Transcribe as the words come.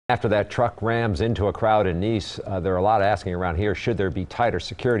After that truck rams into a crowd in Nice, there are a lot asking around here, should there be tighter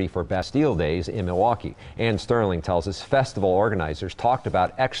security for Bastille Days in Milwaukee? Ann Sterling tells us festival organizers talked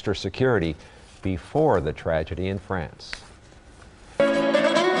about extra security before the tragedy in France.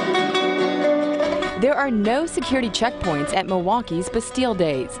 There are no security checkpoints at Milwaukee's Bastille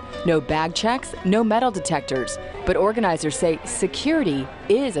Days. No bag checks, no metal detectors. But organizers say security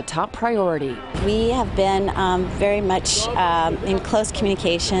is a top priority. We have been very much in close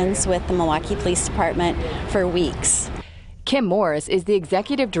communications with the Milwaukee Police Department for weeks. Kim Morris is the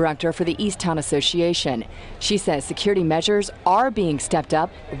executive director for the Easttown Association. She says security measures are being stepped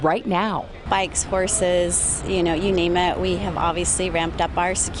up right now. Bikes, horses, you name it. We have obviously ramped up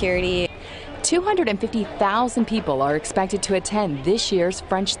our security. 250,000 people are expected to attend this year's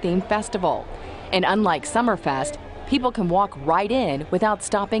French-themed festival. And unlike Summerfest, people can walk right in without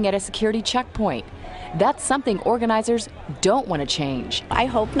stopping at a security checkpoint. That's something organizers don't want to change. I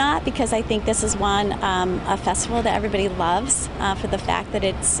hope not, because I think this is a festival that everybody loves for the fact that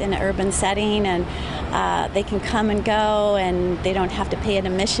it's in an urban setting and they can come and go and they don't have to pay an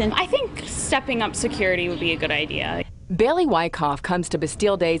admission. I think stepping up security would be a good idea. Bailey Wyckoff comes to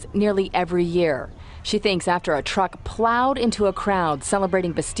Bastille Days nearly every year. She thinks after a truck plowed into a crowd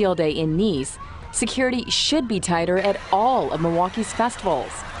celebrating Bastille Day in Nice, security should be tighter at all of Milwaukee's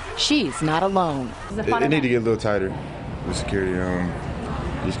festivals. She's not alone. They need to get a little tighter with security. You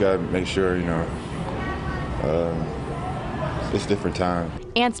just got to make sure, it's a different time.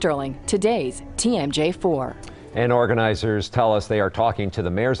 Ann Sterling, today's TMJ4. And organizers tell us they are talking to the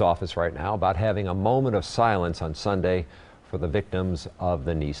mayor's office right now about having a moment of silence on Sunday for the victims of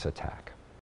the Nice attack.